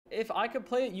If I could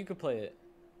play it, you could play it.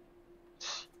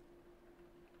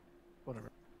 Whatever.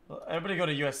 Well, everybody go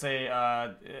to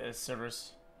USA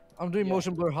servers. I'm doing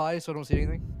motion blur high, so I don't see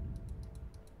anything.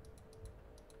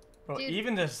 Bro, Dude.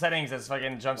 even the settings is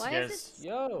fucking jump Why scares. is it...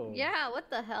 Yo. Yeah, what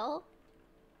the hell?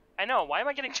 I know. Why am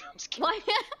I getting jump scared Why?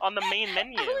 on the main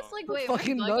menu? I was like, wait,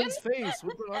 Fucking am I bugging? nun's face.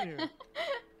 What's going on here?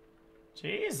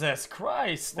 Jesus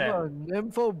Christ. Hold on,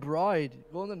 Nympho Bride.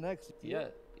 Go on the next. Yeah,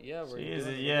 we're Jesus,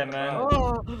 doing yeah, man.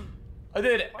 Oh. Oh,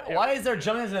 dude, why is there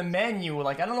jumping into the menu?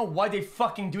 Like, I don't know why they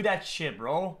fucking do that shit,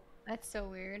 bro. That's so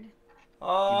weird.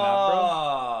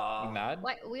 Oh. You mad?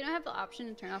 Why? We don't have the option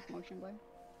to turn off motion blur.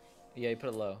 Yeah, you put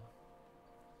it low.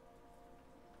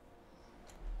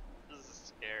 This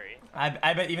is scary.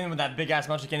 I bet even with that big ass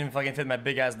mouse, you can't even fucking fit my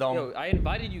big ass dome. Yo, I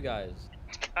invited you guys.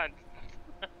 God.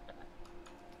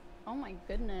 Oh my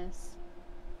goodness.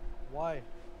 Why?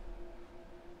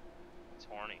 It's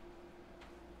horny.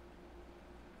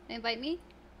 Invite me?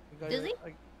 I got Does your-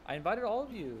 he? I invited all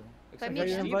of you. Except me for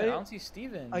again? Steven. Invite? I don't see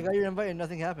Steven. I got your invite and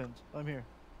nothing happened. I'm here.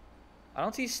 I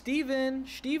don't see Steven.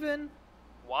 Steven.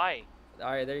 Why?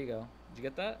 Alright, there you go. Did you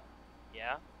get that?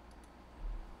 Yeah.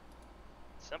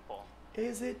 Simple.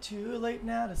 Is it too late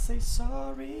now to say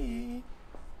sorry?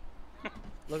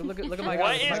 Look at my What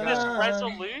guys. is this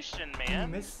resolution,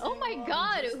 man? Oh my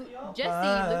god,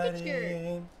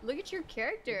 Jesse, look at your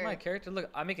character. Look at my character. Look,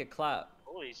 I make it clap.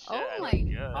 Holy shit. Oh I my- look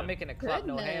good. I'm making it clap,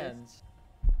 no Goodness. hands.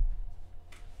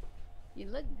 You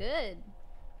look good.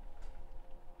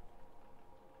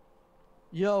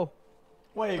 Yo.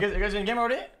 Wait, you guys in game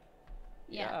already?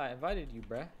 Yeah, I invited you,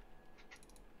 bruh.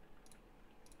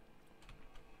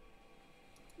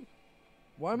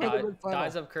 Why am I the red final?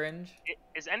 Dies of cringe.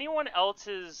 Is anyone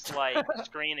else's like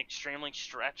screen extremely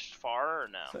stretched far or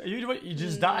no? So you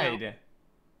just No. died.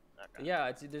 Okay.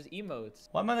 Yeah, there's emotes.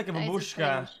 Why am I like a That is a babushka?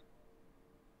 cringe.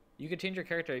 You could change your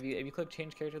character. If you click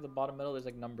change character at the bottom middle, there's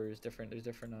like numbers different. There's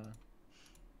different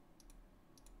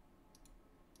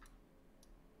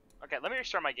Okay, let me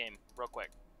restart my game real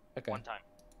quick. Okay. One time.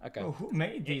 Okay. Oh, who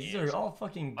made these? These are all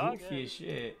fucking goofy Okay. as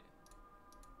shit.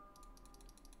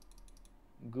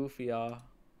 Goofy, Yeah,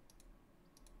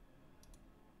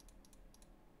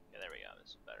 there we go. This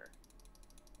is better.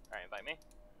 Alright, invite me.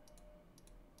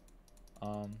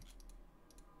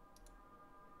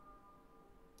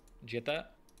 Did you get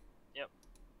that? Yep.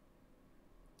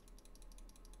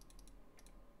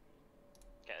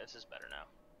 Okay, this is better now.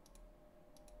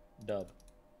 Dub.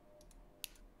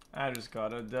 I just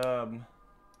got a dub.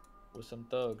 With some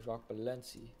thugs, rock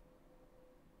Balenci.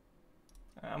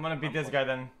 I'm gonna beat this guy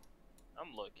then.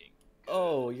 I'm looking.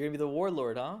 Oh, you're gonna be the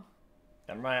warlord, huh?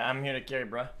 I'm right. I'm here to carry,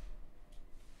 bruh.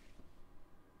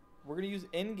 We're gonna use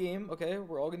in-game. Okay,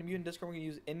 we're all gonna be in Discord. We're gonna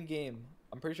use in-game.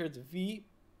 I'm pretty sure it's V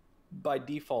by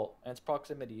default, and it's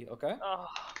proximity. Okay. Oh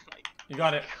my You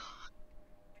got it.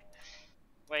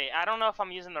 Wait, I don't know if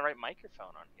I'm using the right microphone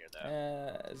on here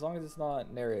though. As long as it's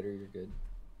not narrator, you're good.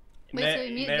 Wait, so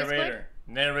we mute Discord?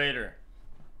 Narrator.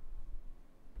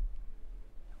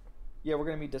 Yeah, we're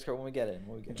gonna meet Discord when we get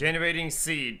in. Generating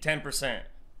seed 10%.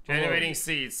 Generating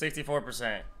seed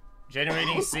 64%.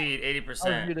 Generating seed I was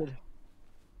 80%. muted.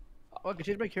 Oh, I can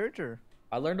change my character.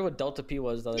 I learned what Delta P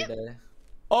was the other day.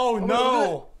 Oh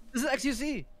no! This is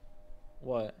XQC.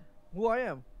 What? Who I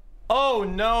am. Oh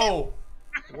no!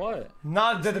 What?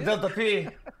 Not the Delta P.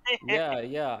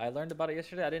 Yeah. I learned about it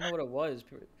yesterday. I didn't know what it was.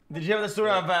 Did you have the story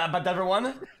about Diver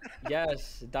 1?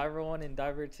 Yes, Diver 1 and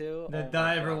Diver 2. The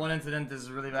Diver 1 incident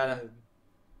is really bad.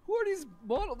 Who are these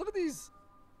models? Look at these.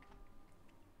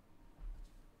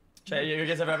 Chat, you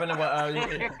guys have happened?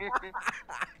 Alright,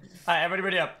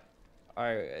 everybody up.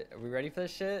 Alright, are we ready for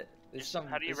this shit? This is some,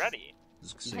 How do you this is- ready? You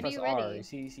How do press you R. ready?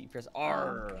 You see, you press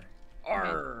R.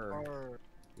 R.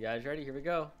 You guys ready? Here we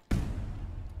go.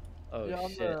 Oh Yeah,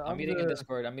 shit! I'm meeting in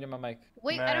Discord. I'm meeting my mic.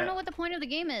 Wait, I don't know what the point of the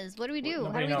game is. What do we do?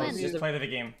 How do Nobody we knows. win? Just play the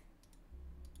game.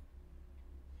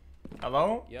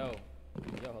 Hello? Yo,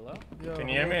 hello. Yo, Can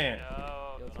you hear me?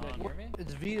 Yo, it's good. You hear me?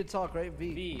 It's V to talk, right?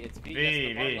 V. V, it's V. V, Yes,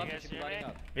 the V. bottom left should be lighting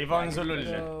up. Vivon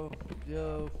Zulul.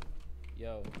 Yo.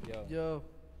 Yo.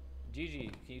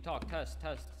 GG, can you talk? Test.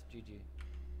 GG.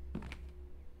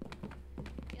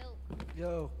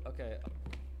 Yo. Okay.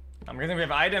 I'm guessing we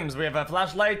have items. We have a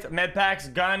flashlight, med packs,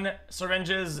 gun,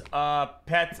 syringes,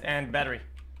 pet, and battery.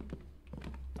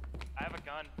 I have a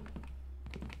gun.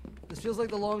 This feels like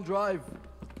the long drive.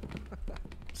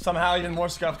 Somehow even more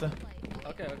scuffed.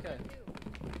 Okay.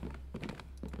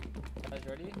 Guys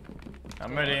ready?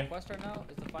 I'm So ready. Our quest right now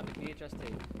is to find the VHS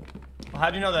tape. Well, how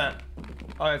do you know that?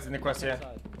 Oh, it's in the quest, yeah.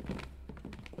 Inside.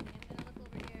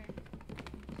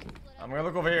 I'm gonna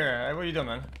look over here. Hey, what are you doing,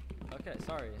 man? Okay,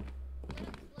 sorry.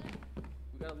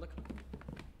 gotta look.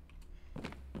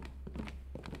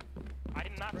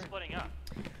 I'm not splitting up.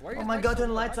 Why are Oh your my mics god, so turn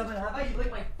the lights loud? up and how about you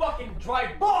lick my fucking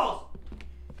dry balls?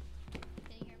 Can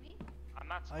you hear me? I'm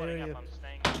not I hear splitting up. you. I'm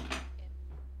staying.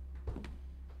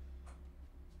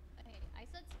 Okay, I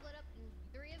said split up, and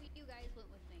 3 of you guys went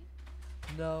with me.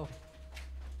 No.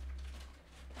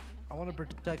 I want to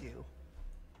protect you.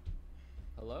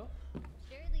 Hello?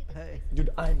 Surely the Hey. Dude,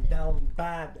 I'm down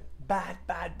bad.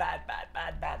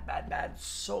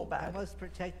 So I bad. must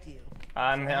protect you.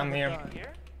 I'm here.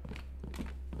 Here?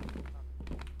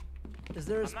 Is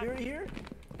there a I'm not- spirit here?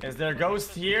 Is there a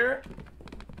ghost here?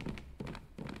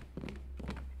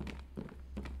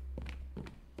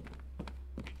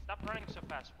 Dude, stop running so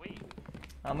fast. Wait.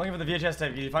 I'm looking for the VHS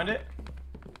tape. Can you find it?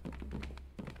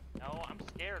 No, I'm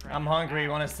scared right I'm now. hungry. You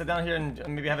want to sit down here and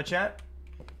maybe have a chat?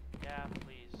 Yeah,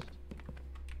 please.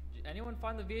 Did anyone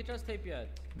find the VHS tape yet?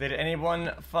 Did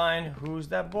anyone find who's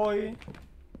that boy?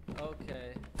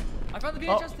 Okay. I found the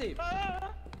VHS tape! I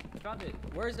found it.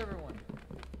 Where is everyone?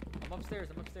 I'm upstairs,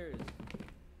 I'm upstairs.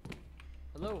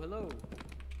 Hello, hello.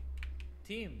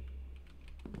 Team.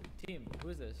 Team, who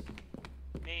is this?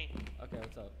 Me. Okay,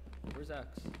 what's up? Where's X?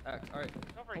 X, alright.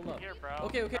 Over Hold up. here, bro.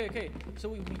 Okay. So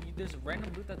we there's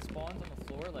random loot that spawns on the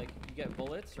floor, like you get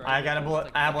bullets, right? I got a bullet.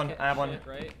 Like, I have one. medkit I have and one. shit,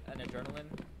 right? And adrenaline.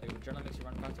 Like adrenaline makes you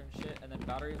run faster and shit. And then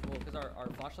batteries, well, because our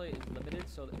flashlight is limited,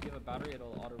 so if you have a battery,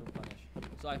 it'll auto replenish.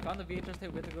 So I found the VHS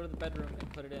tape. We have to go to the bedroom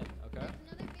and put it in. Okay?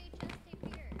 There's another VHS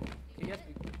tape here. Did you Yes, get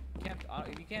it? we can't.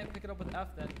 If you can't pick it up with F,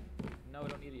 then no, we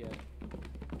don't need it yet.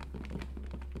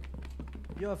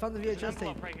 Yo, I found the There's an VHS tape.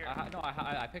 envelope right here.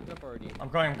 I picked it up already. I'm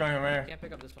going over here. Can't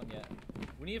pick up this one yet.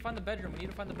 We need to find the bedroom. We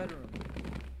need to find the bedroom.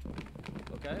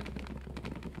 Okay?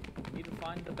 We need to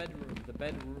find the bedroom. The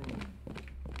bedroom.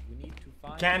 We need to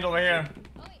find. Candle over here.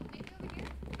 Oh wait, maybe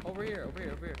over here?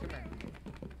 Over here. Come here.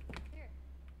 Here.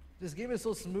 This game is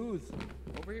so smooth.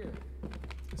 Over here.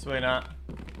 This way not.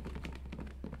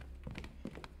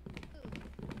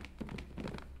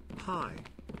 Hi.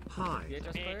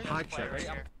 VHS player. VHS Hi, player chat. right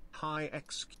here. Hi,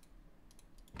 X.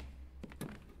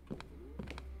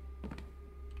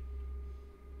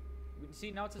 See,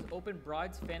 now it says open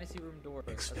bride's fantasy room door.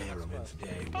 That's the next Experiment quest.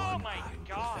 day Oh 1. my I'm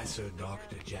God. Professor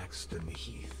Dr. Jackson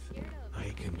Heath. Scared of. I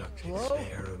conduct Hello?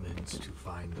 experiments to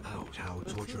find out how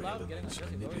It's too torture loud getting elements on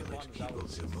Jesse. Go to the manipulate bottom, that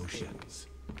people's was- emotions.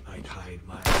 I'd hide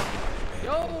my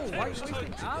Yo, why are you First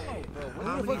wasting time ammo, today. bro?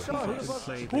 Who the fuck shot? Who the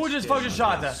fuck? Who just fucking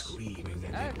shot that? Screaming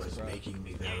and X, it was bro. making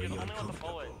me Yeah, very you're the only one with a uncomfortable.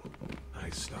 bullet. I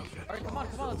stuffed it. Alright, come on,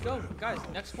 let's go. Guys,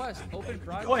 next quest. Open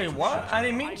bride's. Wait, what? I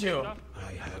didn't mean to.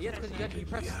 I have Yes, because you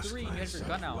press repeatedly 3 and you have your asked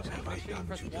gun out. myself, what have I Make sure you done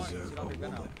press to 1 so you deserve don't have a your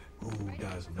gun woman out. who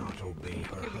does not obey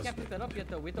her Okay, we can't pick husband? that up yet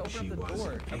though. We have to She open up the was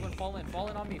door. in Everyone pain. fall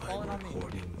in on me, fall in I'm on me.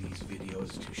 recording these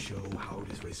videos to show how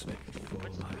disrespectful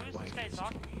Who's my this wife guy is to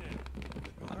talking me.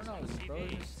 I don't know, bro,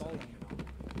 it's just stalling.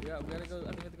 Yeah, we gotta go, I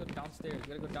think we have to go downstairs. We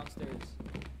gotta go downstairs.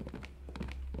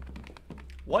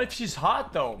 What if she's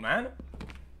hot though, man?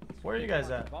 Where are you guys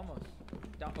at? Vamos.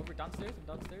 Downstairs? I'm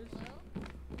downstairs? Hello?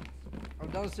 I'm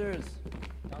downstairs.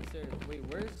 Downstairs. Wait,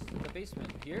 where's the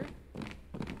basement? Here?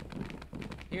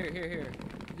 Here.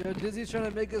 Yo, Dizzy's trying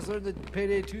to make us learn the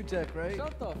Payday 2 tech, right?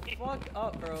 Shut the fuck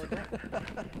up, bro.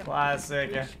 Classic.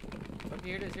 Okay,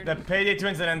 here it is, here The it is. Payday 2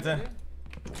 incident. Here?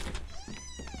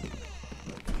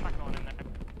 I'm not going in there.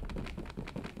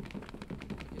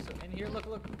 Okay, so in here, look,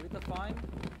 we have to find.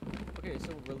 Okay,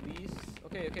 so release.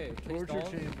 Okay, place Torture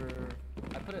dolls. chamber.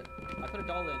 I put a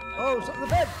doll in. Oh, something in the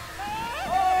bed!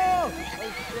 Oh! Oh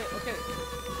shit, okay.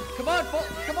 Come on!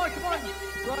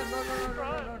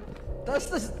 Run. That's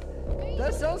the.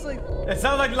 That sounds like It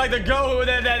sounds like the girl who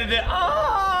did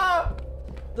ah!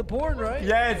 the porn, right?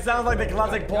 Yeah, it sounds like the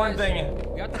classic porn Guys,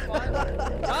 thing. We have to find.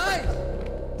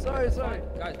 Guys! Sorry.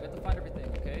 Guys, we have to find everything,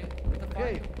 okay? We have to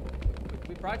Okay. find.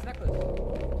 We bride's necklace.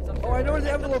 It's upstairs. Oh, I know where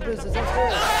the envelope is. It's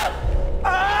upstairs.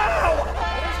 Ow!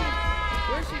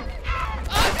 Where is she?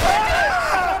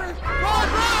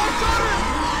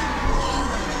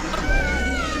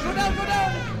 Go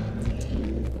down!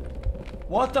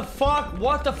 What the fuck?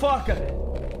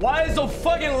 Why is it so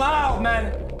fucking loud,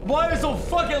 man? Why is it so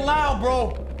fucking loud,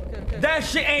 bro? Okay. That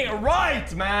shit ain't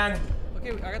right, man.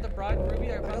 Okay, I got the bride,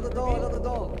 Ruby. I got the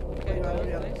doll. Okay, Yeah, doll,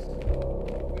 yeah. nice.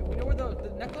 We know where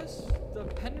the necklace, the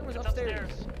pendant was It's upstairs.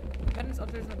 upstairs. The pendant's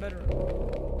upstairs in the bedroom.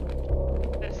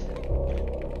 This.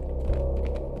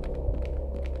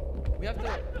 We have to.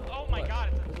 Oh my what? God!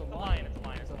 There's It's a lion. It's a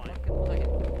lion. There's It's a a lion. fucking lion.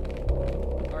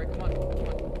 Alright, come on.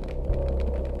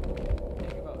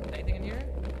 Think about anything in here?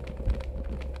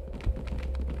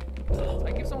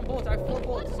 I give someone bullets. I have 4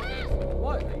 bullets.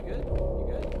 What? Are you good? You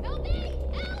good? Help me!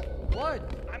 Help! What?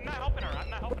 I'm not helping her.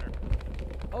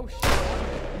 Oh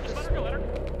shit.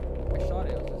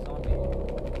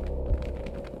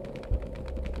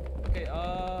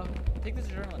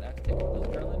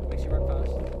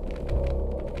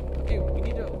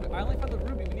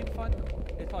 find?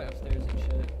 It's probably upstairs and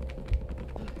shit.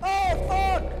 Oh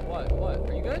fuck! What? What?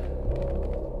 Are you good?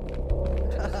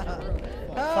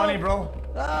 Funny, bro.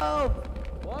 Help!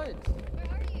 What? Where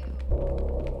are you?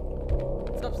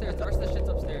 It's upstairs. The rest of the shit's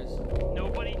upstairs.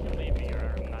 Nobody can leave me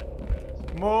or I'm not doing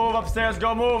this. Move upstairs.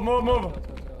 Go. Move. Move. Move. Let's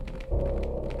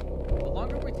go. The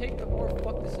longer we take, the more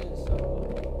fuck this is. So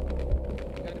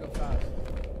we gotta go fast.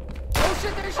 Oh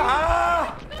shit! There she is.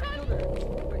 Ah! I killed her.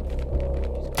 Wait.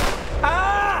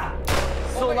 Ah!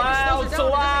 So wait, it just loud. slows her So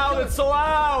down, it doesn't loud. kill It's her. so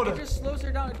loud. It just slows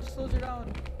her down. It just slows her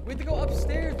down. We have to go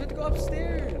upstairs. We have to go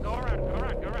upstairs. Go around, go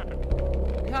around, go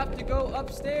around. We have to go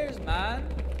upstairs, man.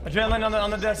 Adrenaline on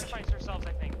the desk. Sacrifice ourselves,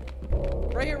 I think.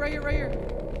 Right here, right here, right here.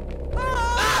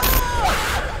 Oh,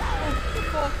 the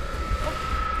fuck?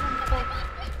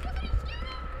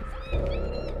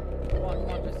 Come on,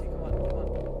 Jesse, come on.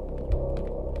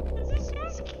 This is so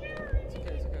scary. It's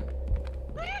okay.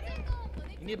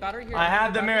 You need a battery here? I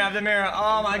have the mirror.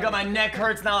 Oh my god, my neck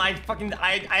hurts now. I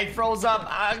froze up.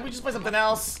 We just play something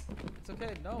else. It's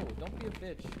okay. No, don't be a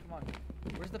bitch. Come on.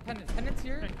 Where's the pendant? Pendant's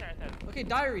here? Right there. Okay,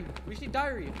 diary. We just need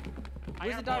diary.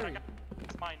 Where's the diary?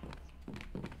 It's mine.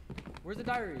 Where's the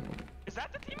diary? Is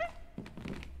that the demon?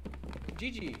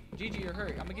 Gigi, you're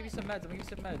hurt. I'm gonna give you some meds.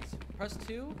 Press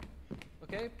 2.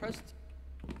 Okay, press.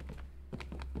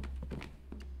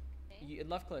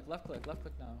 Left click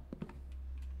now.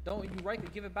 Don't you right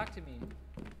click, give it back to me.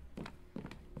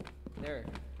 There.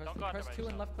 Press 2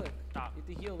 and left click. Stop. You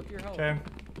have to heal. Look at your health. Okay.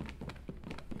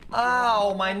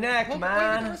 Ow, my neck, Poke,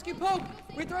 man. Wait,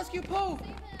 with the rescue poke.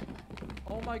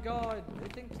 Oh my god. The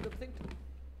thing.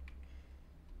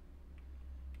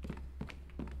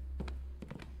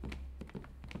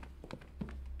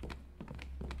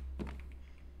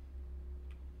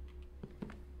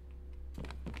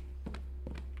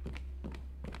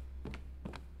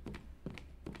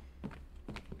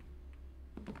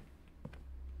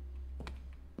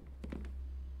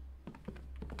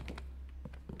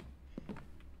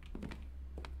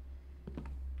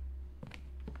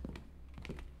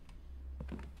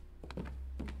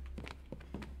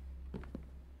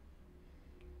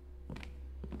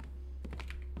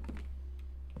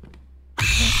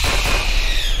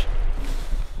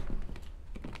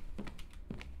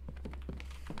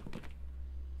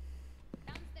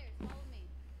 Downstairs, follow me.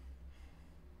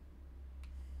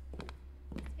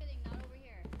 Just kidding, not over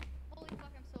here. Holy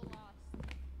fuck, I'm so lost.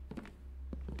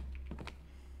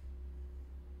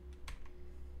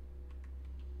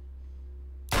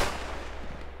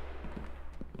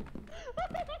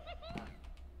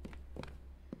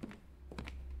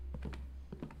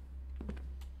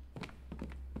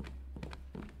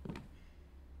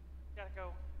 Gotta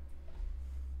go.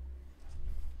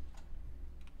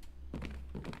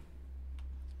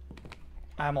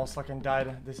 I almost fucking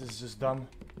died. This is just dumb.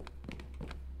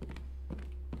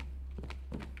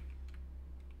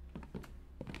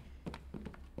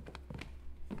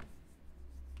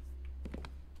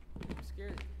 I'm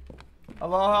scared.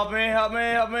 Hello, help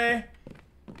me.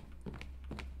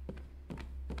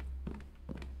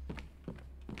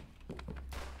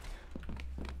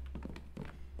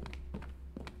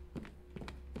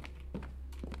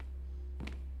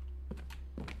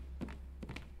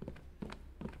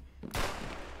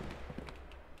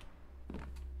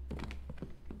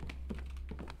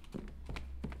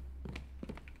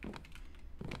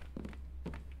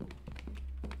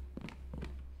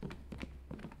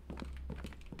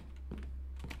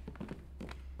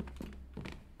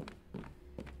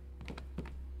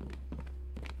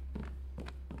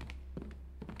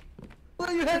 Oh,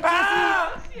 you had Jesse!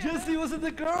 Ah! Jesse wasn't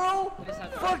the girl? I just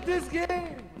had to- Fuck this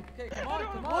game! Okay, come on.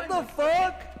 What the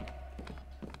fuck?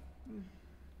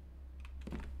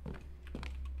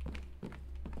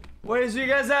 Where's you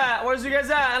guys at?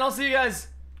 I don't see you guys.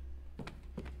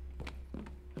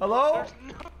 Hello? There's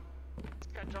no.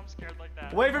 Just got jump scared like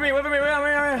that. Wait for me. Wait.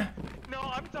 No,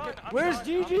 I'm done. Where's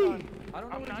Gigi? I don't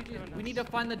know I'm what not Gigi is. doing We this. need to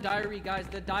find the diary, guys.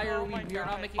 The diary. Oh my we are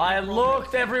not God. making. I any looked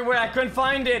progress. everywhere. I couldn't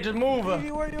find it. Just move.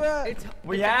 Gigi, where you at? It's.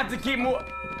 We have to keep moving.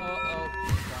 Oh.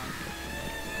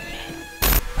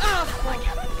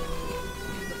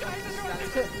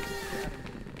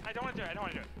 I don't want to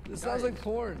do it. This sounds like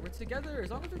porn. We're together. As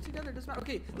long as we're together, it doesn't matter.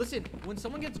 Okay, listen. When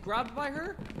someone gets grabbed by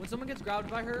her, we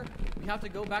have to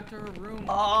go back to her room.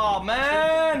 Oh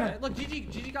man! Okay, look,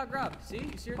 Gigi got grabbed. See?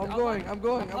 You see her? I'm going.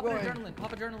 Pop adrenaline.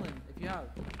 Pop adrenaline if you have.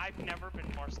 I've never been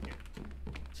more scared.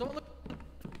 Someone look.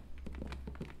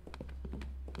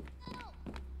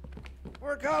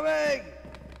 We're coming!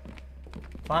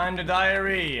 Find the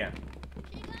diary.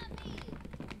 She got me.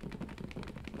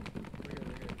 We're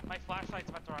here. My flashlight's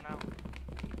about to run out.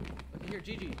 Okay, here,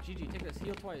 Gigi, take this.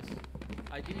 Heal twice.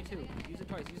 give me 2. Use it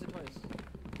twice. Use it twice.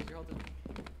 Use your health.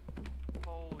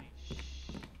 Holy sh.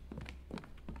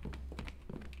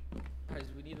 Guys,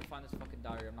 we need to find this fucking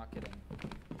diary. I'm not kidding.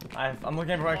 I'm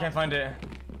looking everywhere. I can't find it.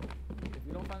 If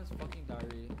we don't find this fucking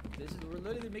diary, we're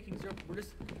literally making 0. We're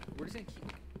just gonna keep.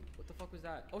 What the fuck was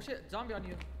that? Oh shit! Zombie on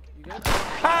you. You good?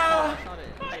 Ah! I shot it.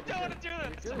 I don't want to do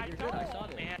this. You're good. I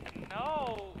shot it. Man,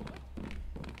 no.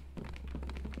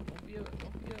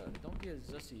 Don't be a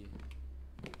zussy.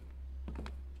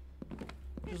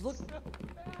 Just look. So bad.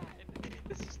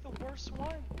 This is the worst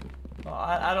one. Oh,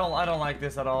 I don't like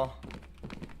this at all.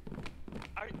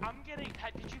 I'm getting.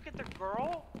 Did you get the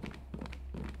girl?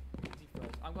 Easy for us.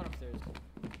 I'm going upstairs.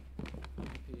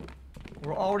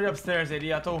 We're already upstairs,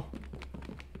 idioto.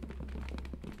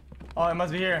 Oh, it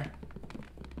must be here.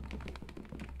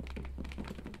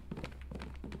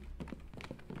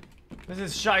 This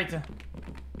is shite.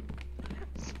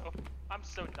 I'm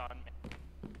so done, man.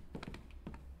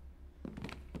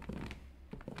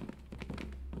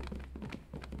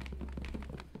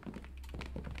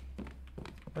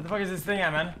 Where the fuck is this thing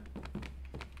at, man?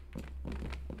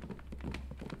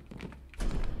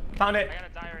 Found it. I got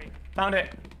a diary. Found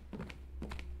it.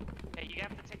 Hey, you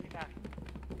have to take me back.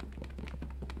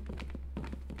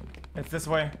 It's this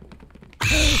way.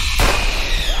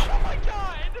 Oh my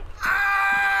god!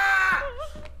 Ah!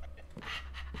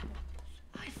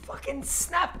 I fucking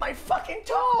snapped my fucking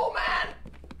toe, man!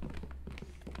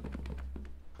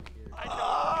 I know.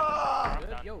 I'm Good?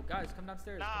 done. Yo, guys, come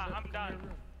downstairs. Nah, come I'm to done. your room.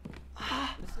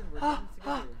 Listen, we're doing this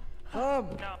together. Come.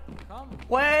 No. Come.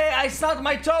 Wait, I snapped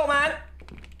my toe, man!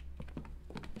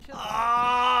 Chill.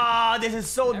 Ah, this is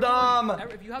so dumb.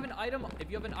 If you have an item on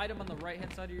the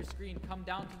right-hand side of your screen, come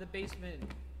down to the basement.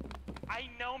 I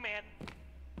know, man.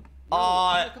 Oh,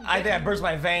 I come think get I me. burst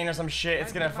my vein or some shit.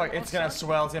 It's Guys, gonna come it's gonna outside.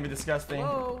 swell. It's gonna be disgusting.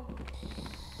 Whoa.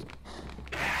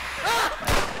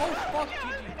 Oh fuck,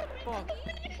 GG. Fuck.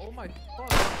 Oh my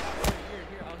fuck.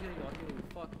 Here, I'll heal you.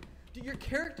 Fuck. Dude, your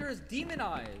character has demon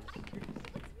eyes.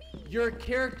 Your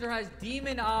character has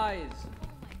demon eyes.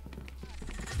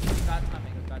 Bad timing.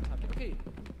 Okay. Do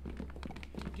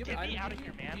you have Get an me item? out of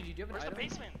here, man. GG, do you have an Where's the item?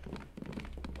 basement?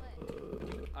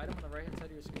 Item on the right hand side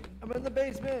of your screen. I'm in the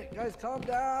basement. Guys, calm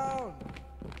down.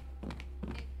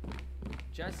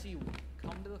 Jesse,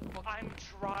 come to the fuck. I'm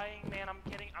trying, man. I'm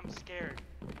scared.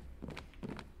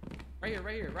 Right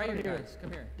here, Down here. guys.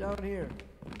 Come here. Down here.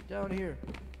 Down here.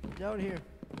 Down here.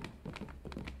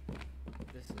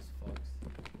 This is fucked.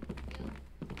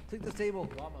 Click this table.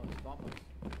 Vamos.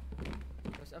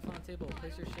 Press F on the table.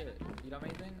 Place your shit. You don't have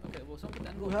anything? Okay, well, someone put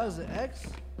the Who envelope. has it? X?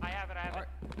 I have it. Alright,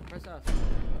 press F.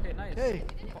 Okay, nice. Hey.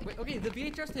 Oh, wait, okay, the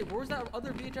VHS tape. Where was that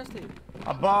other VHS tape?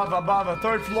 Above,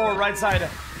 third floor, right side.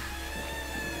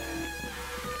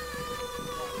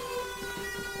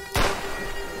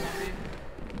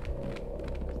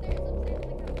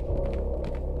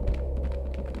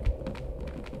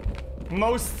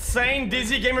 Most sane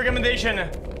Dizzy game recommendation.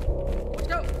 Let's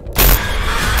go.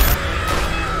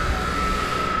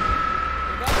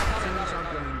 Things are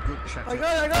going good, chat. I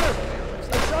got her.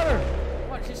 I shot her.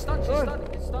 Come on, she's stunned. Good.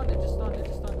 It just stunned.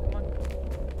 Come on.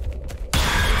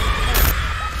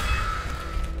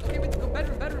 Okay, wait, go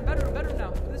bedroom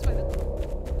now. Go this way.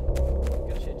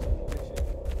 Good shit.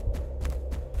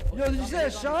 Yo, did you say a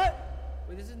shot?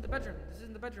 Wait, this isn't the bedroom.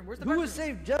 Where's the Who bedroom? was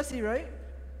saved? Jesse, right?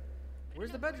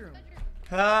 Where's the bedroom?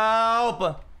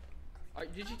 Help!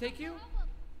 Did she take you?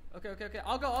 Okay.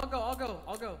 I'll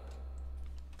go.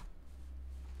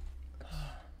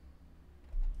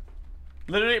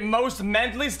 Literally most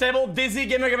mentally stable Dizzy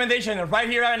game recommendation right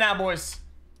here, right now, boys.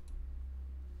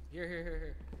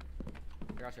 Here.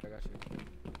 I got you.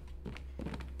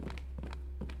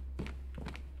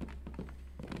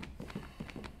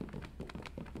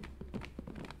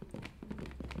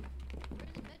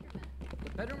 The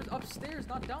bedroom is upstairs,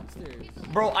 not downstairs.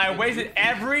 Bro, I wasted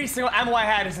every single ammo I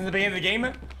had since the beginning of the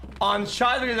game on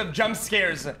shots because of jump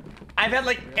scares. I've had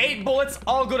like 8 bullets,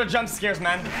 all go to jump scares,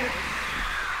 man.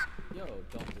 Yo,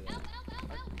 don't do that.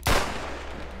 Come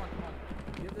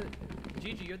on.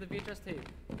 Gigi, you have the VHS tape.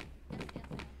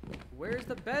 Where's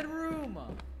the bedroom?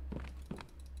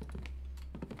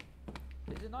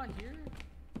 Is it not here?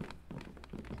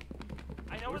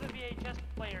 I know where the VHS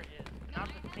player is, not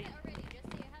the tape.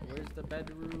 Where's the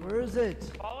bedroom? Where is it?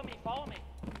 Follow me.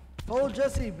 Follow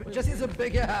Jesse. Jesse has a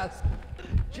big ass.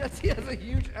 Jesse has a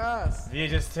huge ass.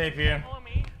 VHS tape here. Follow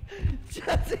me.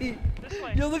 Jesse. This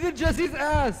way. Yo, look at Jesse's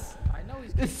ass. I know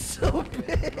he's It's so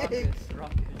big.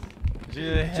 Ruckus.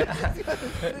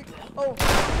 Oh.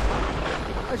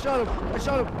 I shot him.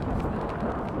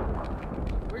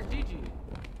 Where's Gigi?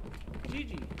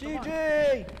 Gigi, come on.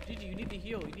 GG. Gigi, you need to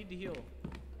heal.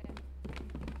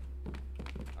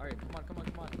 Alright, come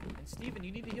on. And Steven,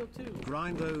 you need to heal too.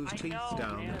 Grind those I teeth know,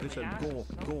 down man, a bit the and ass is gork,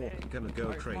 so gork, big. gonna go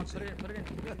Alright, come on, crazy. put it in.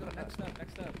 We gotta go next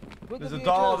step. Put There's the a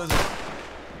doll. VHS. There's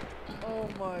a... Oh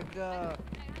my god.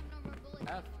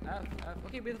 F.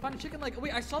 Okay, we have to find a chicken leg.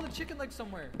 Wait, I saw the chicken leg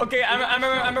somewhere. Okay, I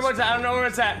remember what's at. I don't know where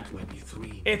it's at.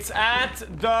 23. It's at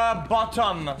the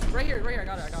bottom. Right here. I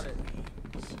got it.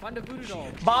 Find a voodoo doll.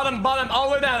 Bottom, all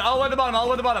the way down, all the way to the bottom, all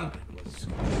the way to the bottom.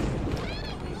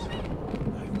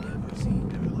 I've never seen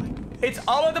her like It's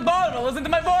all at the bottom. Listen to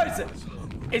my voice.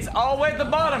 It's all the way at the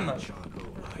bottom.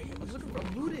 charcoal I I'm used looking for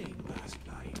looting. last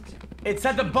night. It's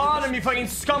at the bottom, you fucking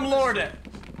scum lord.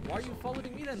 Why are you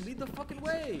following me then? Lead the fucking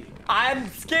way. I'm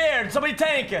scared. Somebody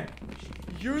tank.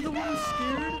 You're the one who's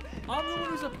scared? I'm the one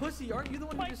who's a pussy. Aren't you the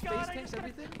one who just face tanks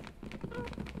everything?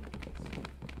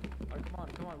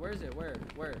 Alright, come on. Where is it? Where?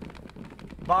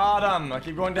 Bottom. I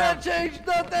keep going down. That changed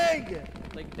nothing!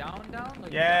 Like down?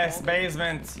 Like Yes, all the-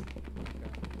 basement.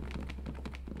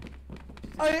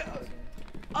 I... It's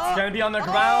gonna be on the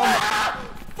ground.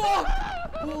 Fuck!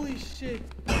 Holy shit.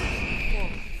 Fuck.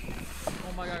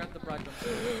 Oh my god, I got the bride jump.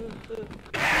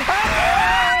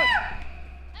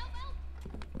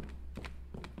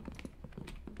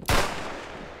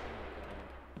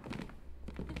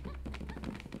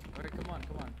 Alright, come on.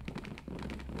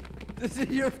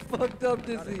 You're fucked up,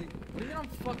 Dizzy. What do you mean I'm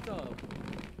fucked up?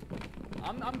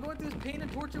 I'm going through this pain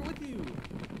and torture with you.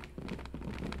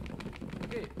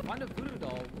 Okay, find a voodoo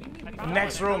doll. What do you mean?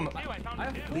 Next room. I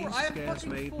have four. These I have scares fucking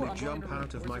made four. me I'm going jump to room.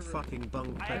 out of Where's my the room? fucking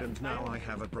bunk bed and now I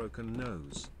have a broken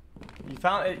nose. You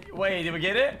found it. Wait, did we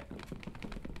get it?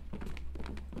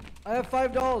 I have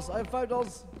 $5. Wait.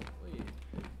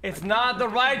 It's not the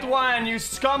right one, you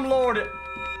scum lord.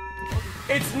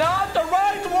 It's not the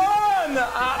right one.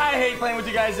 I hate playing with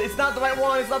you guys. It's not the right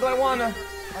one. It's not the right one.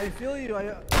 I feel you.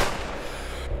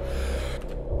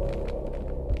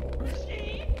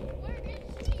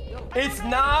 It's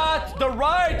not the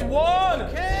right one.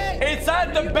 Okay. It's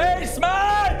at the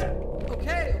basement.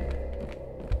 Okay.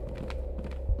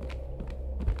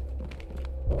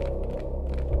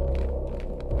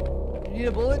 You need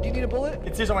a bullet? Do you need a bullet?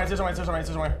 It's here somewhere.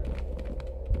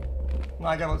 No,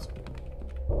 I got it.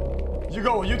 You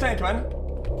go. You tank, man.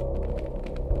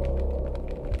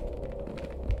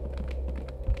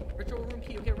 Ritual room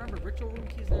key. Okay, remember, ritual room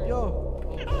key's there.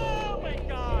 Yo. Oh my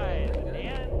god,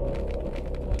 man.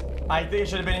 I think it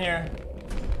should have been here.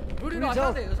 Voodoo Who doll, I needs found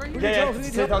help? it. It was right here. Yeah, help? Who yeah.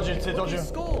 needs They help? told you. Look at the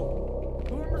skull.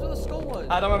 Who remembers where the skull was?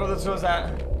 I don't remember what this was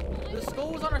at. The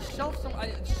skull was on a shelf.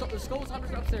 The skull was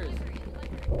upstairs.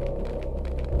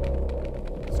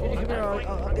 Come here,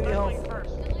 I'll give you health.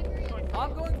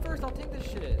 I'm going first. I'll take this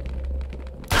shit.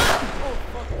 Oh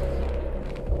fuck.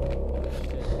 Holy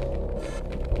shit.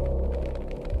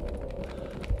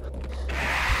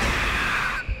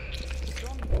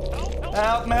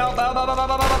 Help.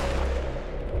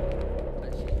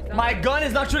 My gun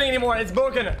is not shooting anymore. It's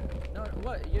broken. No,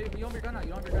 what? You don't have your gun out.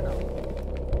 You don't have your gun out.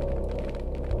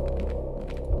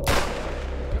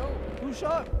 Yo. Who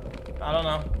shot? I don't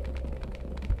know.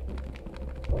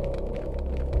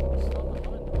 He's still on the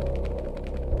hunt.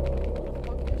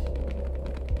 What the fuck is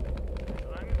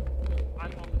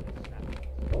I'm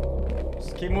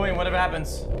Just keep moving, whatever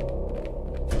happens.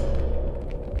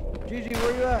 GG,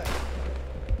 where you at?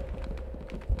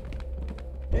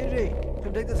 GG,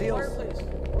 come take this heals. fireplace?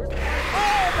 Where's the Oh,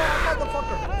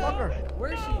 motherfucker! Fucker!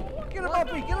 Where is she? Get him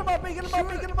off me! Get him off me! Get him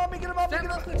off me! Get him off me! Get him off me! Spam Get him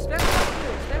left off click.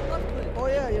 Spam left click. Oh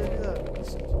yeah, yeah, do that.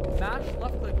 Mash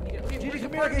left click when you get. Okay, GG, where's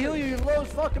come the here, I can heal you. fireplace? You're low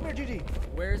as fuck. Come here, GG.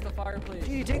 Where's the fireplace? GG,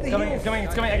 take the It's coming, heals. it's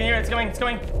coming. I can hear it. It's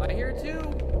coming. I hear it too.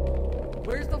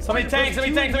 Where's the Somebody fireplace?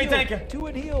 tank, somebody tank. Two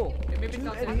and heal. Maybe it's Two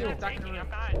not and taking heal. it back in the room.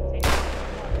 taking.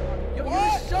 Yo,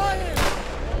 What? you shot him!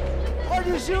 Why'd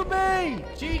you shoot me?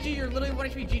 GG, you're literally 1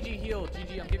 HP. GG heal.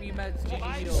 GG, I'm giving you meds.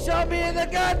 GG heal. Shot me in the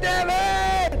goddamn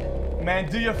head! Man,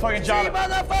 do your fucking She job.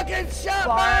 motherfucking shot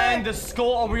Find me! the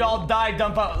skull or we all die,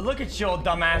 dump out. Look at your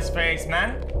dumbass face,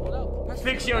 man. Hold up. Press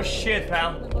Fix the- your shit,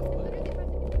 pal. Oh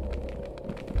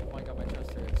my god, my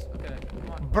chest hurts. Okay,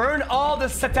 come on. Burn all the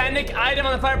satanic item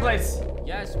on the fireplace.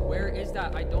 Yes, where is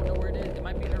that? I don't know where it is. It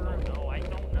might be in her room. No, I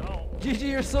don't know. GG,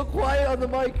 you're so quiet on the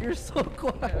mic. You're so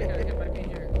quiet. Okay, it might be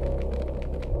here.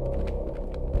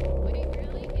 Wait,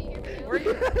 really? Can you hear me? Where are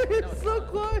you? You're No, it's so not.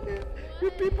 quiet.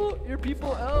 Your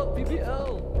people out.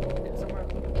 PPL. It's somewhere.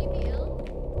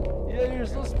 PPL? Yeah, you're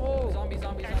so small. Zombie.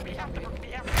 Oh my god.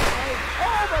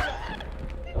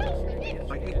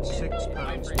 I eat 6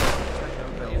 pounds of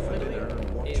Taco Bell for dinner and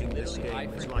watching this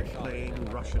game is like playing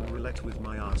Russian roulette with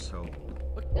my asshole.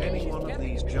 Any one of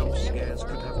these jump scares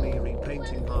could have me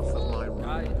repainting half of my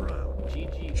room brown.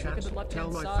 GG. Look at the Chat, left tell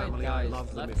hand my side, family guys. I love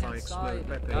them Left if I hand explode side,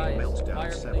 Pepe guys. meltdown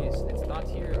Fireplace. 7. It's not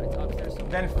here. It's upstairs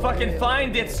somewhere. Then fucking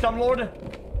find it, scumlord.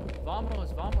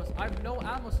 Vamos, vamos. I have no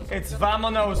ammo. So It's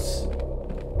vamonos.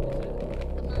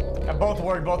 Both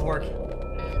work, both work.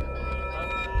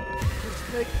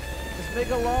 Just make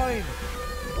a line.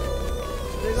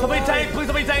 Somebody tank, please,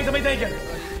 somebody tank, somebody tank.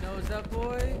 Everybody knows that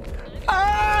boy.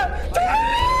 Ah!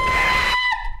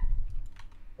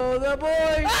 Oh, that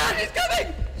boy! Ah, she's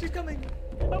coming! She's coming.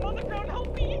 I'm on the ground,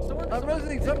 help me! I'm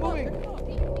resting, stop moving. Pick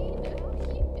me up.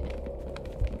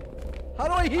 How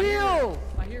do I heal?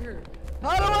 I hear her.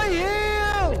 How do I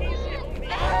heal?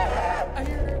 I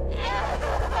hear her.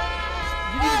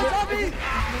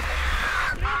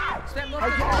 Stand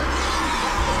left.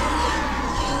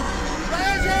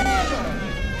 Where's him?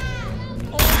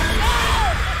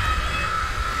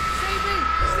 Save me!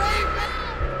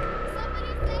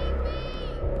 Somebody save me!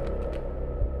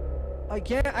 I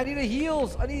can't. I need a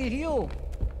heals. I need a heal.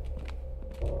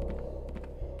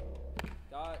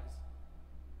 Guys.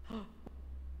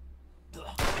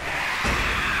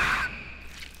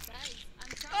 Guys, I'm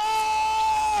trying.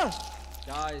 Ah!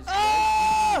 Guys.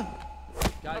 Ah!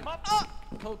 Guys.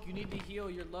 Poke, you need to heal.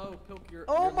 You're low. Poke, you're.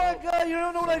 Oh you're my low. god! You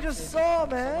don't know what I just saw,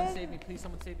 Someone man. save me, please.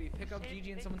 Someone save me. Pick up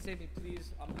Gigi and someone save me,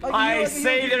 please. I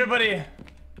saved everybody.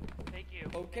 Thank you.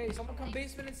 Okay, someone come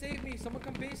basement and save me. Someone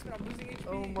come basement. I'm losing HP.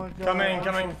 Oh my god. Coming, I'm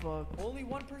coming. so fucked. Only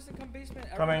one person come basement.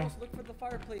 Everyone Coming. else look for the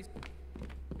fireplace.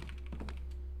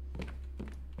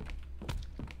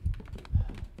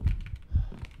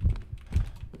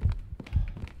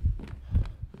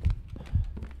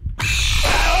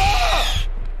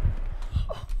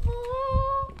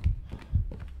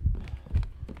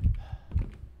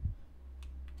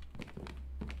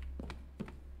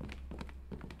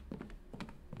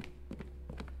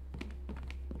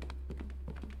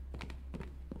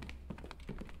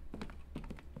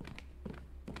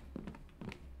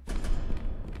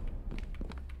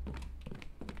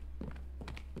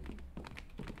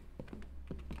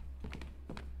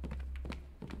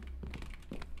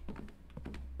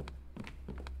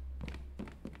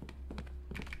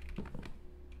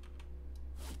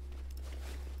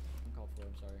 Uncalled for,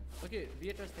 I'm sorry. Look at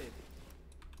VHS tape.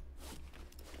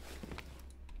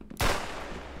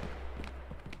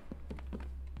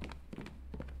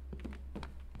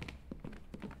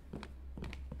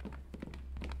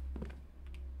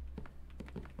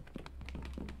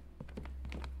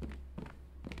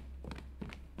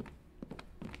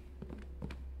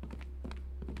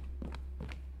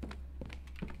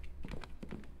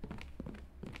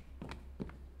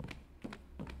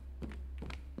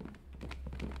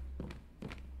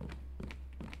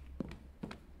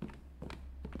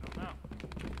 I don't know.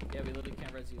 Yeah, we literally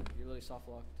can't res you. You're literally soft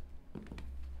locked. I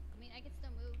mean, I can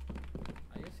still move.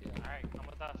 I guess, yeah. Alright, come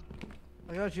with us.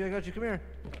 I got you. I got you. Come here.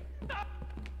 Are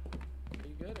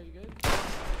you good? Are you good?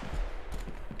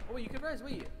 Oh, wait, you can res.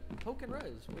 Wait. Poke and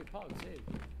res. Wait, Pog, save.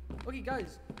 Okay,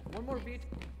 guys. One more VHS.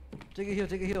 Take a heal.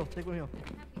 Take a heal. Take one heal. I'm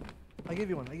happy. I give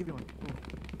you one. I give you one. Cool.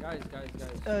 Guys, guys.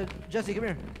 Jesse, come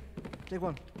here. Take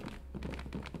one.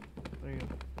 There you go.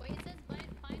 Wait, it says find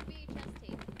VHS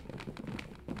tape.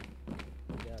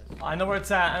 Yes. I know where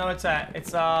it's at. I know where it's at.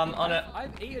 It's on a. I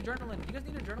have 8 adrenaline. You guys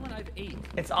need adrenaline? I have 8.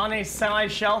 It's on a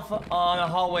semi-shelf on a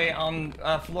hallway on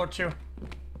floor 2.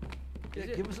 Yeah,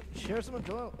 give us share some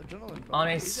adrenaline. Bro. On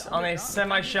a Is it on a underground?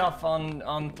 semi-shelf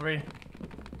on 3.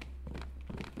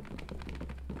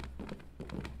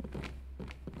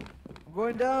 I'm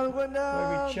going down. I'm going Where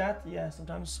down. we chat? Yeah,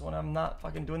 sometimes when I'm not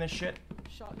fucking doing this shit.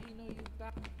 Shot, you know you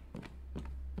back.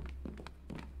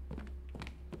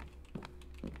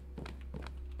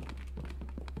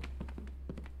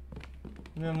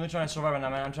 I'm really trying to survive right now,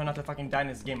 man. I'm trying not to fucking die in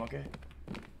this game, okay?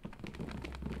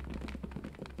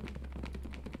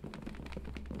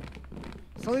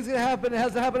 Something's gonna happen. It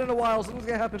hasn't happened in a while. Something's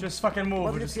gonna happen. Just fucking move.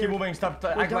 Let's Just get keep scared. moving. Stop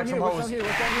What's acting down like here? some What's hoes. down here?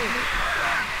 What's down here?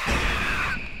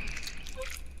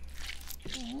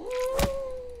 Oh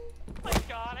my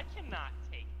god, I cannot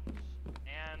take this.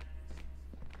 And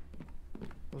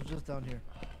It was just down here.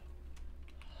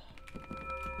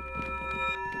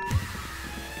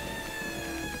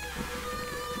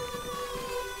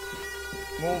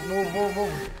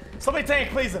 Move. Somebody tank,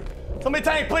 please. Somebody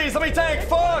tank, please. Somebody tank.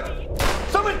 Fuck.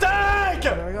 Somebody tank.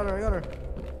 I got her.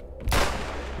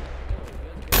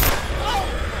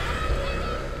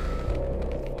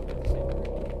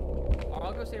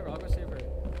 I'll go save her.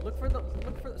 Look for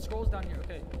the scrolls down here.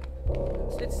 Okay.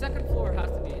 It's second floor.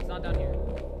 Has to be. It's not down here.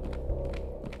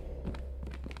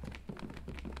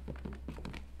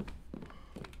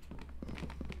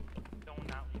 don't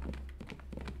not leave.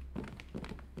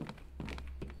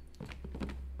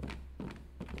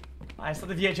 I saw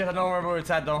the VHS, I don't remember where it's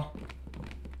at though.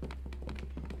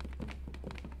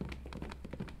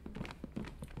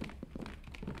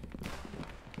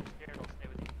 Scared, I'll stay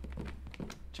with you.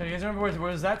 Chat, you guys remember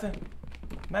where's that?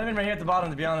 Might have been right here at the bottom,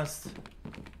 to be honest.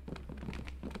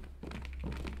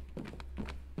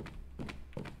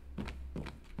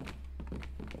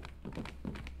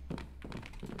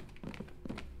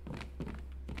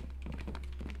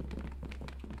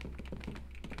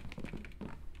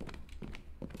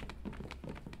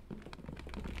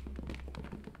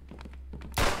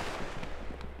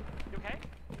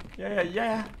 You okay?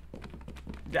 Yeah.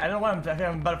 I don't know why I think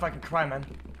I'm about to fucking cry, man.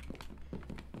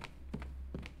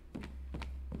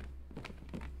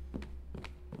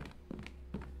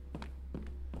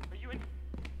 Are you in?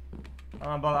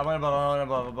 I'm above, I went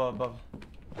above.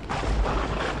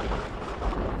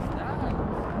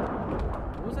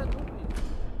 What was that movie?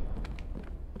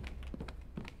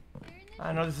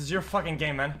 I know this is your fucking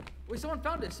game, man. Wait, someone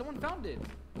found it. Someone found it.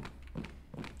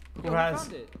 Who Yo, has?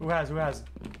 found it? Who has?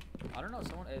 I don't know.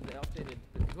 Someone they updated.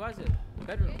 Who has it?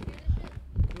 Bedroom.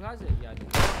 Who has it? Yeah. I do.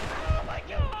 Oh my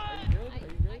god! Are you good? Are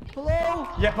you good? Hello?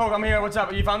 Yeah, Poke, I'm here. What's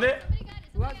up? You found it?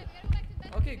 Who has it?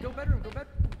 Okay, go bedroom. Go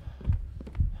bedroom.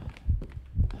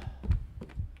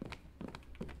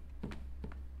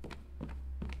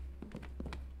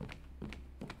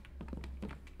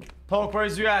 Poke,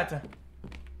 where's you at?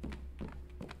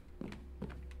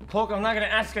 Poke, I'm not gonna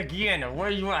ask again. Where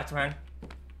are you at, man?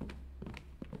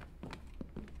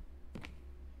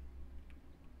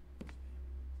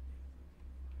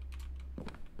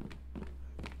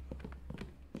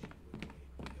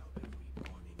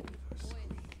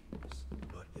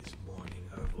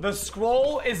 The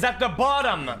scroll is at the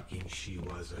bottom. And she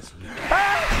was asleep.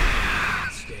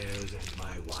 Stairs and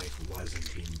my wife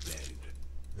wasn't in bed.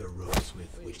 The ropes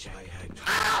with which I had tied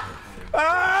her hands.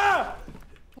 Ah!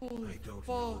 I don't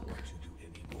know what to do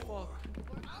anymore.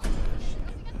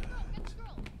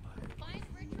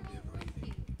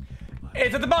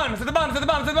 It's at the bottom. It's at the bottom. It's at the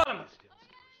bottom. It's at the bottom.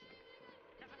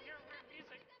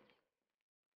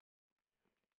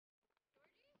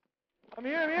 I'm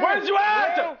here, I'm here. Where's you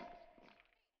at?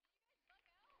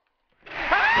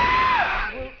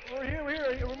 Ah! We're here,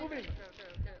 we're moving. Okay.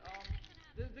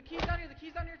 The key's down here. The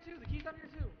key's down here too. The key's down here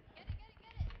too.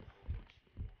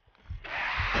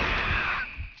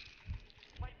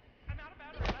 Wait, I'm out of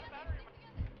battery. I'm out of battery.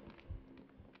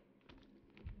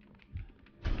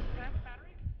 Can I have a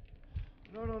battery?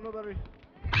 No battery.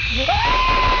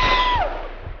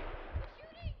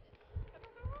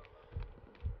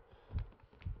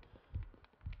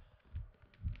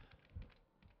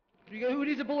 Who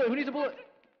needs a bullet? Who needs a bullet?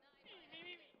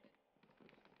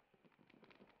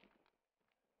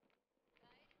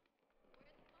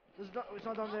 It's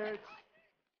not down there.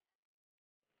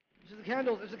 It's the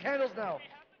candles. It's the candles now.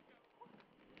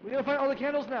 We gotta find all the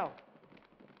candles now.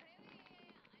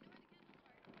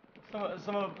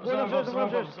 Some above.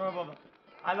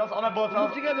 I lost all my bullets.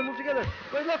 Move together.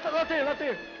 Wait, left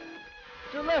here.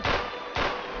 To the left.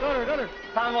 Got her.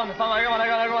 Found one. I got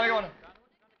one.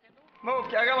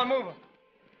 Move. I got one. Move.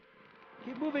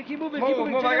 Keep moving.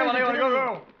 Move. I got one.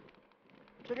 Go.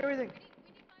 Check everything.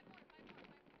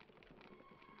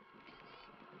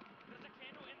 There's a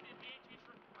candle in the DHH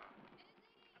room. I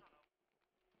don't know.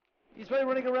 He's probably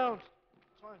running around.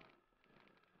 It's fine.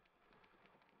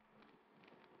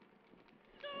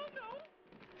 No.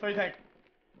 So you think?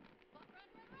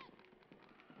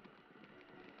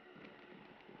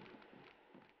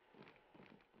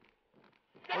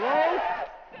 Hello?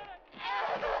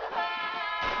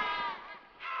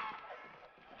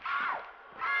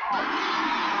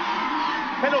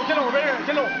 Kendall, over here.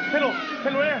 Kendall,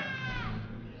 right here.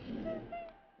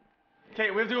 Okay,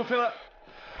 we have to go fill it.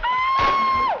 I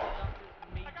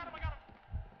got him.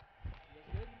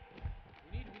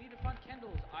 We need to find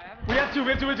candles. I haven't. We have to.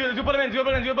 Do put them in. We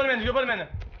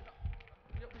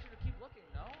should keep looking.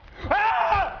 No.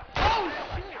 Ah! Oh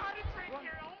shit! God, it's right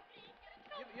here.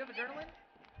 You have adrenaline?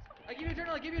 I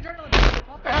give you adrenaline.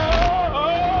 Pop it. Oh!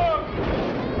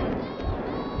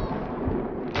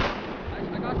 I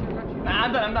got you. Nah,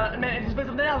 I'm done. Man, just play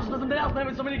something else, man.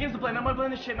 With so many games to play, man. I'm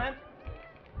playing this shit, man.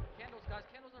 Candles, guys.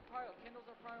 Candles are prio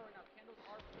right now. Candles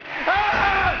are.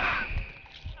 Ah!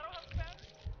 I don't have a battery.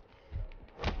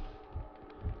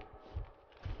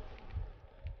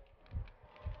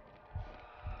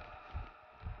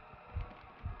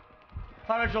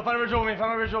 Find a ritual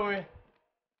with me.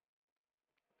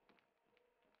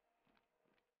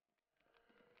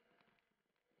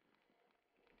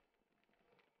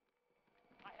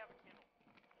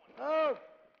 Oh!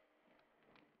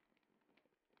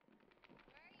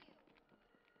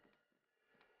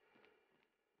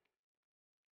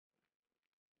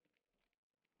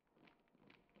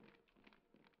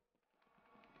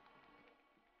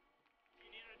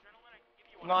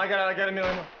 No, I got a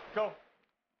million. Go.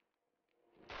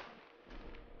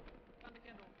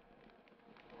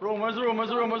 Room, where's the room? Where's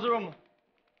the room? Where's the room?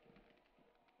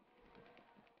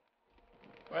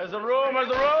 Where's the room? Where's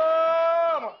the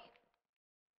room?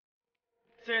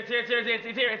 It's here, it's here, it's here,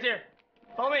 it's here, it's here.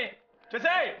 Follow me. Jesse!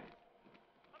 I'm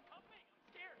coming. I'm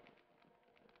scared.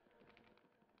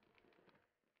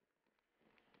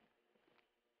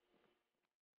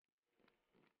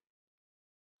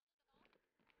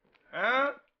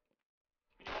 Huh?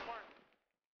 We need one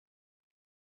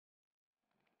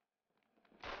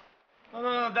more. No, no,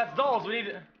 no, that's dolls. We need.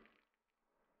 I'm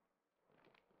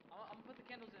gonna put the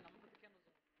candles in. I'm gonna put the candles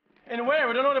in. In where?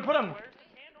 We don't know where to put them. Where's the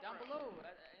candle? Down below, in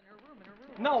her room, in her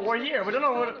room. No, we're here. We don't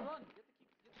know Run. what. You have to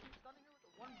keep stunning her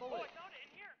with one Oh, bullet. I found it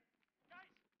in here.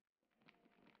 Guys.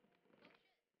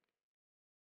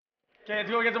 Okay,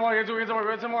 let's go get some more. Let's go get some more.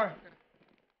 Get some more.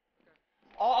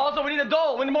 Also, we need a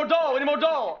doll. We need more doll. We need more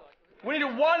doll. We need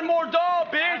one more doll,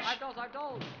 bitch. I have dolls. I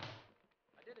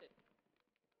did it.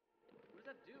 What does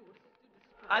that do? What does this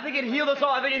do? I think it healed us all.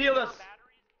 I think it healed us.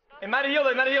 It might have healed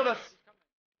us. It might have healed us. She's coming.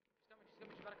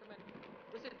 She's gotta come in.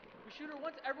 Listen, we shoot her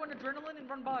once, everyone adrenaline and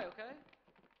run by, okay?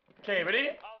 Okay, ready?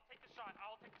 I'll take the shot.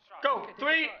 I'll take the shot. Go. Okay,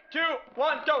 3, 2,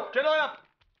 1, go. Turn it up.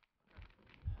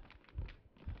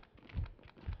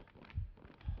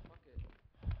 Fuck it.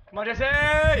 Come on, Jesse.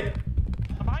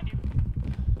 I'm behind you.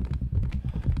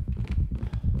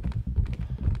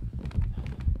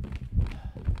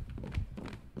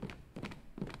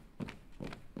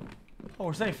 Oh,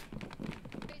 we're safe.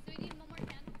 Okay, so we need one more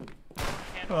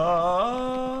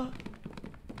candle.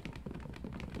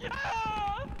 Yeah!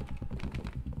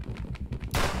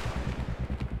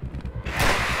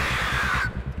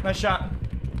 Nice shot.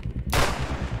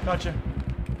 Gotcha.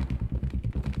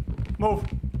 Move.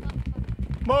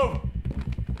 Move. Found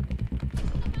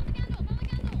the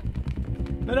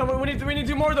candle. No, we need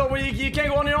 2 more though. You can't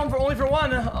go on your own for only for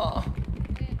one. Oh,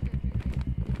 yeah, true.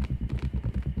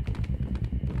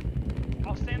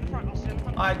 I'll stand in front. I'll stand in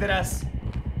front. Alright, deadass.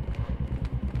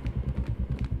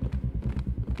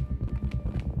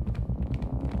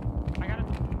 I got it.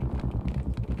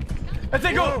 That's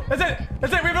it, go! That's it!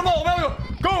 That's it! We have them all!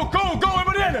 Go! Go!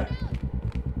 Everybody in!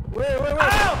 Wait.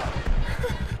 Ow!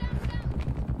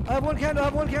 I have one candle.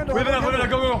 We have enough,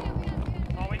 go!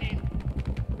 All we need.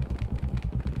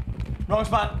 Wrong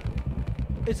spot.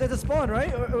 It's at the spawn,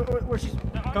 right? Or where she's...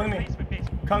 Come to me.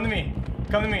 Basement. Come to me.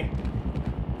 Come to me.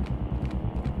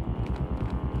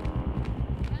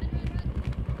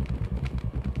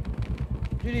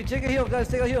 Judy, take a heal, guys.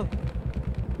 Take a heal.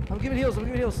 I'm giving heals.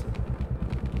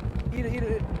 Eat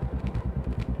it.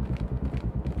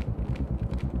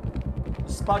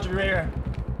 Spot should be right here.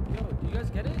 Yo, do you guys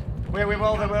get it? Where? You have them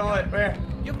all?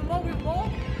 We have them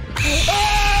all?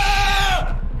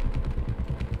 Ah!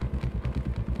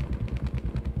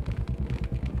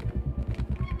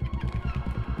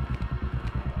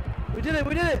 We did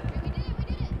it.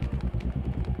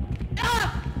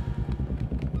 Ah!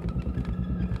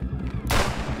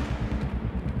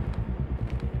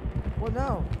 What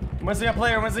now? We're missing a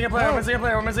player. Is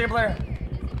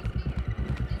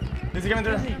he coming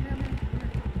through?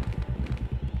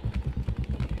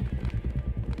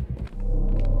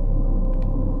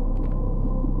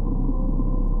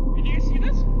 Do you see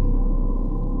this?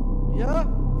 Yeah?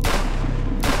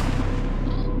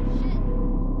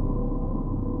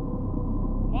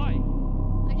 Why?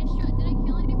 I just shot. Did I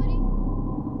kill anybody?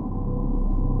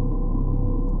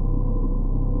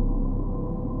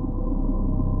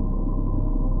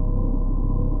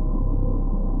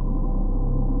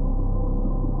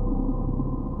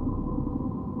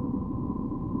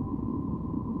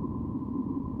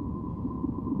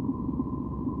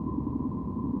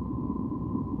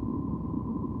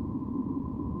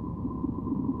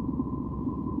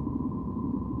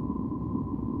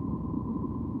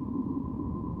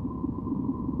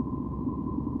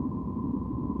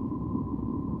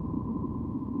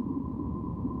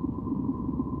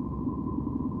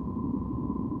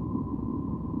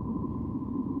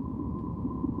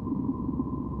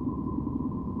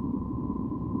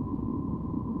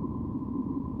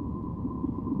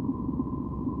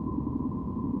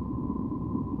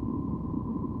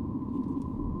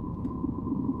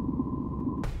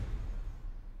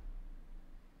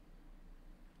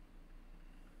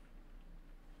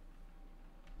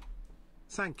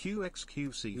 Thank you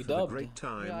XQC You for the dubbed. great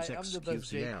times Yeah, I'm the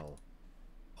best, Jake. XQCL.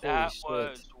 That Holy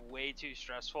shit. was way too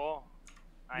stressful.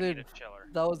 I Dude, need a chiller.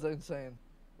 that was insane.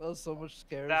 That was so much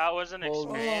scary. That was an Holy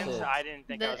experience shit. I didn't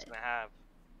think I was The- gonna have.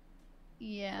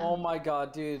 Yeah. Oh my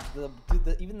god, dude.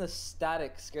 Even the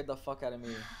static scared the fuck out of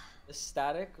me. The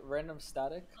static, random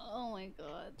static. Oh my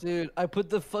god. Dude, I put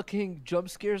the fucking jump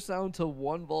scare sound to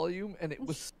 1 volume and it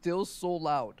was still so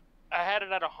loud. I had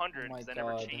it at 100 Oh my because I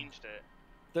never God. changed it.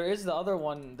 There is the other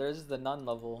one. There's the nun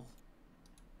level.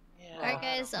 Yeah. Alright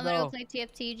guys, I'm gonna go play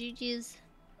TFT. GG's.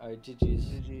 Alright, GG's.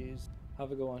 GG's.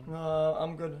 Have a good one.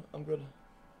 I'm good. I'm good.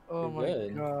 Oh You're my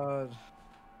good. god.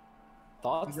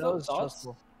 Thoughts? That Though? was Thoughts?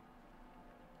 stressful.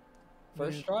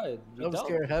 First try. You Jump dealt.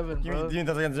 scare heaven, Give me bro. 10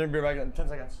 seconds. Be right back in 10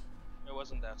 seconds. It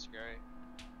wasn't that scary.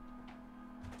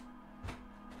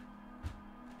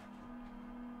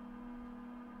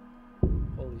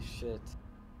 Holy shit.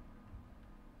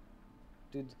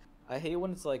 Dude, I hate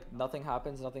when it's like nothing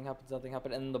happens, nothing happens, nothing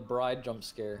happens, and then the bride jump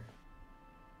scare.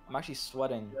 I'm actually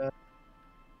sweating. Yeah.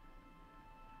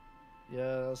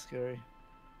 Yeah, that's scary.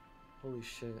 Holy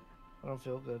shit. I don't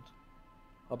feel good.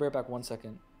 I'll be right back 1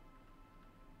 second.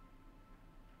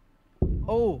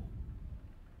 Oh!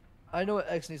 I know what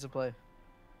X needs to play.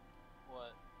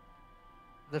 What?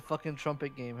 The fucking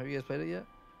trumpet game. Have you guys played it yet?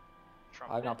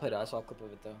 I have not played it. I saw a clip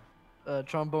of it though.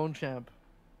 Trombone Champ.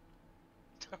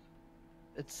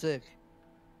 It's sick.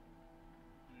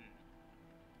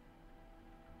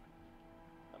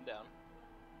 I'm down.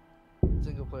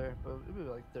 Single player, but it'll be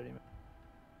like 30 minutes.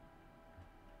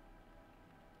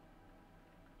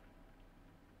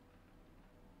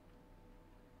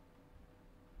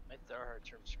 My throat hurts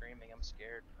from screaming. I'm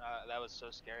scared. That was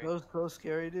so scary. That was so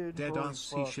scary, dude. Dead Holy ass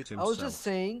see fuck. shit I was himself. just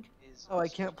saying, He's oh, I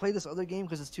can't play this other game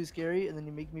because it's too scary, and then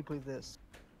you make me play this.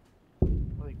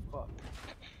 Like, fuck.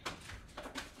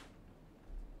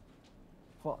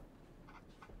 Fuck.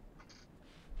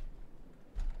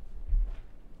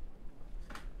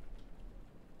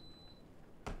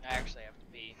 I actually have to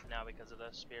pee now because of the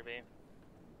spear beam.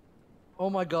 Oh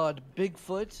my god,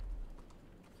 Bigfoot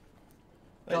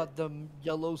got the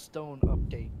Yellowstone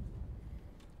update.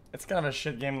 It's kind of a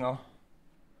shit game though.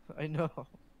 I know.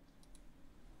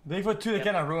 Bigfoot 2, they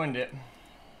kind of ruined it.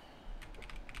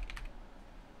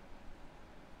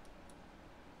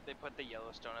 They put the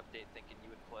Yellowstone update thinking you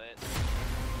would play it.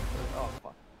 Oh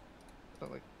fuck.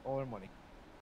 Spent like all our money.